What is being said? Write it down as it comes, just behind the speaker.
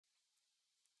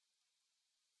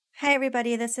Hi,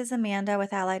 everybody. This is Amanda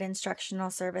with Allied Instructional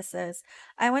Services.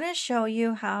 I want to show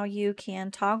you how you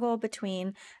can toggle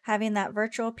between having that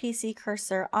virtual PC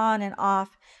cursor on and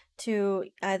off to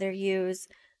either use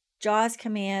JAWS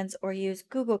commands or use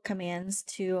Google commands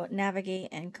to navigate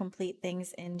and complete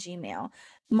things in Gmail.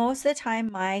 Most of the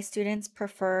time, my students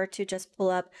prefer to just pull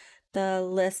up the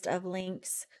list of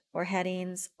links or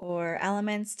headings or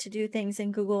elements to do things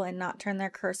in Google and not turn their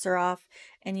cursor off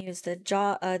and use the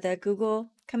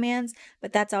Google commands,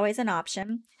 but that's always an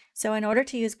option. So in order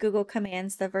to use Google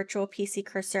commands, the virtual PC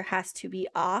cursor has to be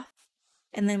off.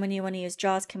 And then when you want to use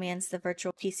JAWS commands, the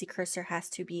virtual PC cursor has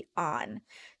to be on.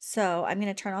 So I'm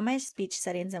going to turn on my speech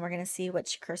settings and we're going to see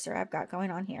which cursor I've got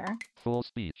going on here. Full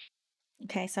speech.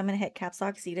 Okay, so I'm going to hit caps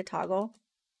lock Z to toggle.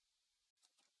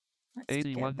 Let's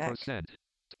get back 81%.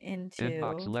 into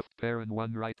Inbox left parent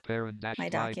 1 right parent dash my y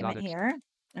document dot here.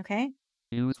 Okay,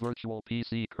 use virtual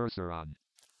PC cursor on.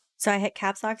 so I hit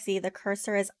caps lock Z, the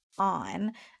cursor is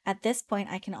on. At this point,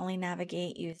 I can only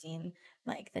navigate using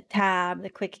like the tab, the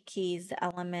quick keys, the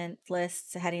element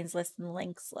lists, the headings list, and the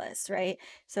links list, right?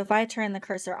 So if I turn the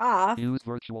cursor off, Use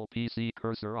virtual PC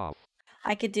cursor off.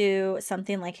 I could do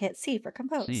something like hit C for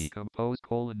compose. C compose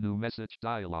colon new message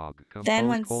dialog.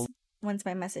 Then Compose once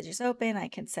my message is open, I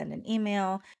can send an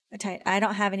email. I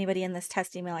don't have anybody in this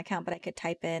test email account, but I could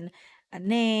type in a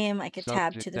name. I could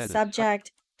tab to the edit.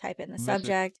 subject, type in the Message.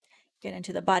 subject, get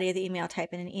into the body of the email,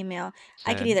 type in an email.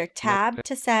 I could Send. either tab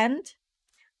to send,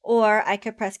 or I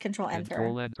could press Control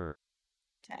Control Enter enter.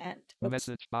 to end.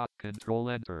 Message box. Control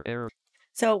enter. Error.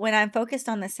 So when I'm focused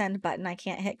on the send button, I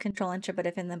can't hit Control Enter, but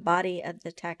if in the body of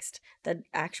the text, the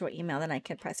actual email, then I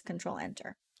can press Control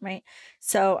Enter, right?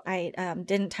 So I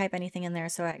didn't type anything in there,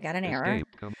 so I got an error. Escape.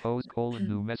 Compose colon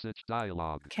new message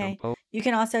dialog. Okay. You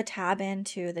can also tab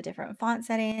into the different font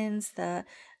settings, the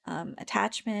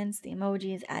attachments, the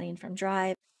emojis, adding from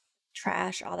Drive,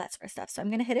 trash, all that sort of stuff. So I'm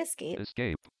going to hit Escape.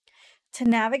 Escape. To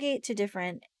navigate to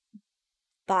different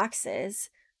boxes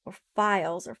or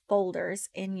files or folders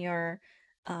in your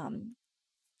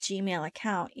Gmail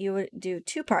account, you would do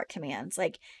two-part commands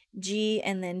like G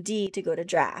and then D to go to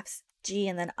drafts, G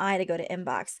and then I to go to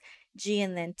inbox, G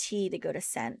and then T to go to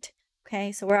sent.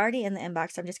 Okay, so we're already in the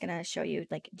inbox. So I'm just going to show you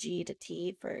like G to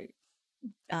T for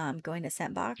going to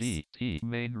sent box. G, T,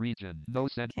 main region, no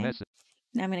sent message.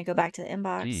 Now I'm going to go back to the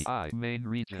inbox. G, I, main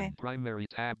region, primary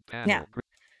tab panel. Now,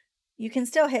 you can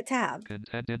still hit tab.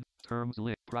 Content, terms,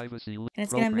 privacy, and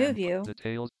it's going to move you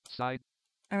details, side,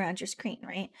 around your screen,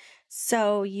 right?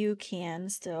 So you can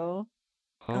still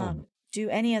do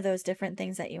any of those different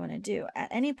things that you want to do. At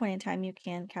any point in time, you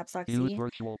can caps lock Z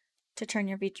to turn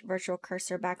your virtual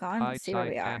cursor back on. Let's see where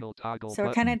we are. So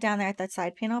we're kind of down there at the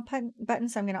side panel button.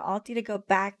 So I'm going to Alt D to go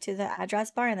back to the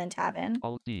address bar and then tab in.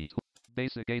 Alt D,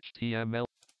 basic HTML.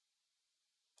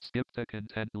 Skip the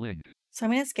content link. So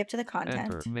I'm going to skip to the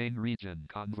content. Enter main region,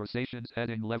 conversations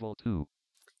heading level 2.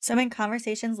 So I'm in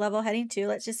conversations level heading 2.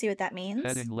 Let's just see what that means.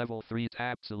 Heading level 3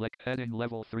 tab select. Heading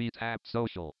level 3 tab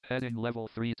social. Heading level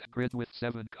 3 grid with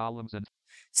 7 columns and.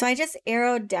 So I just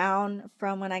arrowed down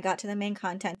from when I got to the main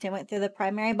content and went through the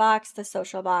primary box, the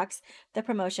social box, the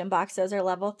promotion box. Those are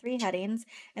level 3 headings.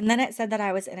 And then it said that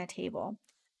I was in a table.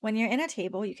 When you're in a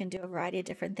table, you can do a variety of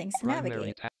different things to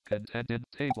navigate. Content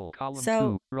table column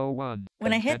 2 row 1.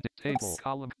 When I hit table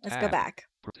column let's go back.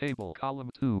 Table column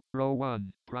 2 row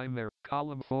 1 primary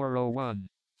column 4 row 1.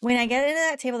 When I get into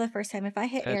that table the first time, if I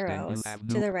hit arrows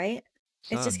to the right,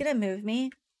 it's just going to move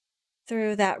me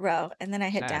through that row, and then I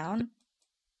hit down.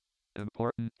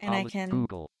 Important and I can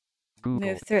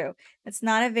move through. It's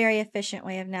not a very efficient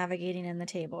way of navigating in the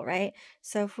table, right?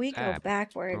 So if we go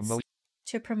backwards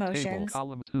to promotions, table,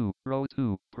 column 2, row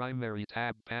 2, primary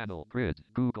tab panel, grid,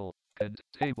 Google,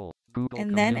 table, Google,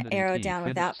 and then arrow down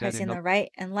without pressing the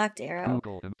right and left arrow.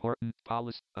 Google, important,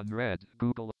 policy, unread,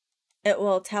 Google. It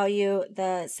will tell you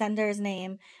the sender's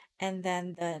name and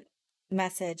then the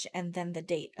message and then the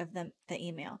date of the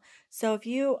email. So if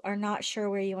you are not sure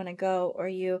where you want to go, or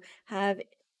you have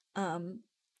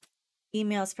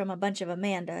emails from a bunch of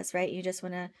Amandas, right? You just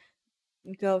want to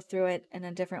go through it in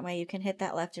a different way. You can hit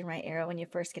that left and right arrow when you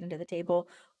first get into the table,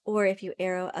 or if you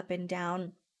arrow up and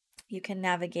down, you can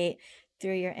navigate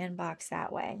through your inbox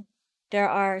that way. There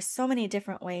are so many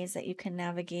different ways that you can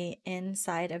navigate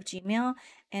inside of Gmail,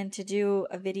 and to do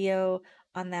a video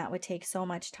on that would take so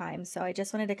much time. So I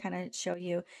just wanted to kind of show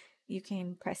you. You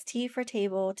can press T for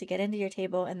table to get into your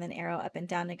table, and then arrow up and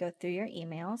down to go through your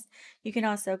emails. You can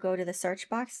also go to the search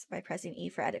box by pressing E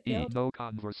for edit field. No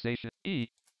conversation.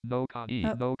 No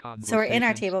conversation. So we're in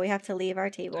our table. We have to leave our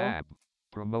table. Tab.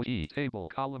 Promote table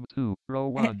column 2 row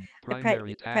 1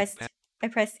 primary tab. Press I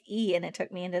pressed E and it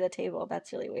took me into the table.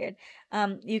 That's really weird.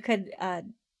 You could,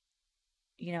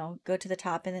 go to the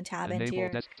top and then tab into Enable your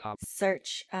desktop.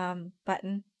 search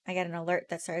button. I got an alert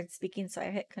that started speaking, so I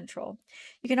hit control.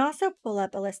 You can also pull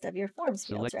up a list of your forms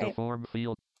fields, Select the right? form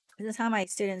field. This is how my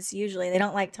students usually, they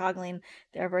don't like toggling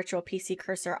their virtual PC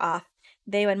cursor off.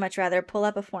 They would much rather pull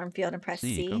up a form field and press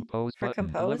C. C Compose for button.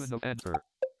 compose. 11 of enter.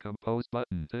 Compose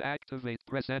button. To activate,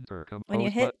 press enter. When you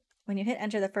Compose hit button. when you hit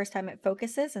enter the first time, it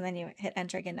focuses, and then you hit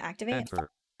enter again to activate. Enter.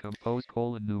 Compose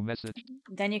colon new message.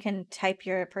 Then you can type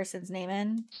your person's name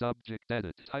in, Subject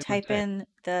edit. type Hypertext. in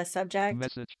the subject,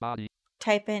 Message body.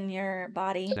 type in your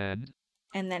body, Send.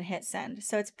 and then hit send.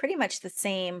 So it's pretty much the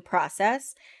same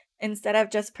process. Instead of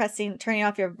just turning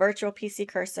off your virtual PC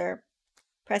cursor,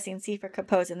 pressing C for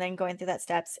compose, and then going through that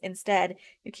steps, instead,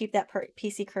 you keep that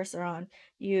PC cursor on.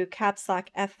 You caps lock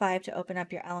F5 to open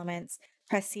up your elements,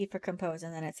 press C for compose,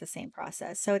 and then it's the same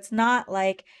process. So it's not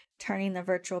like turning the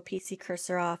virtual PC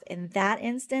cursor off in that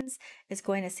instance is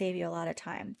going to save you a lot of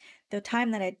time. The time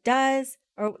that it does,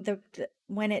 or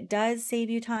when it does save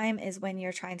you time, is when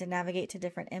you're trying to navigate to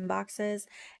different inboxes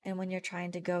and when you're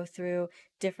trying to go through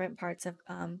different parts of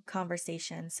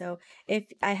conversation. So if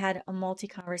I had a multi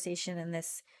conversation in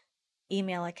this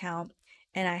email account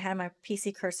and I had my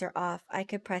PC cursor off, I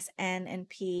could press N and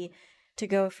P to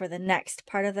go for the next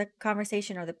part of the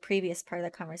conversation or the previous part of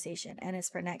the conversation. N is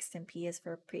for next and P is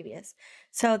for previous.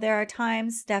 So there are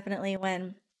times definitely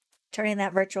when turning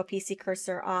that virtual PC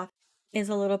cursor off is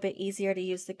a little bit easier to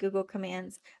use the Google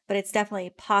commands, but it's definitely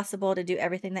possible to do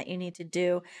everything that you need to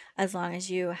do as long as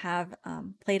you have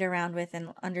played around with and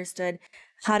understood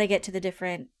how to get to the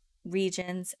different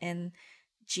regions in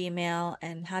Gmail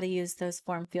and how to use those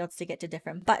form fields to get to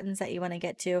different buttons that you want to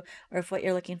get to, or if what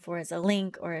you're looking for is a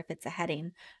link or if it's a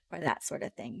heading or that sort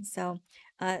of thing. So,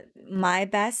 my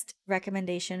best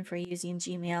recommendation for using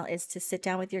Gmail is to sit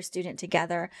down with your student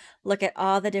together, look at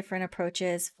all the different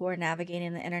approaches for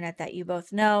navigating the internet that you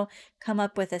both know, come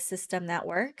up with a system that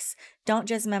works. Don't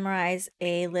just memorize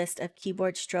a list of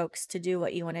keyboard strokes to do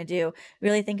what you want to do.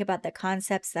 Really think about the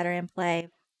concepts that are in play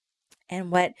and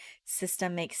what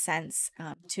system makes sense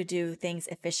to do things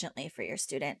efficiently for your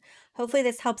student. Hopefully,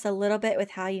 this helps a little bit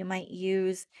with how you might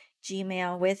use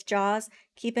Gmail with JAWS.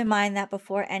 Keep in mind that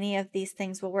before any of these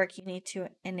things will work, you need to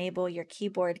enable your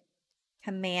keyboard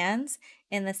commands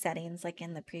in the settings like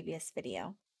in the previous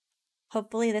video.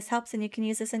 Hopefully, this helps and you can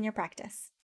use this in your practice.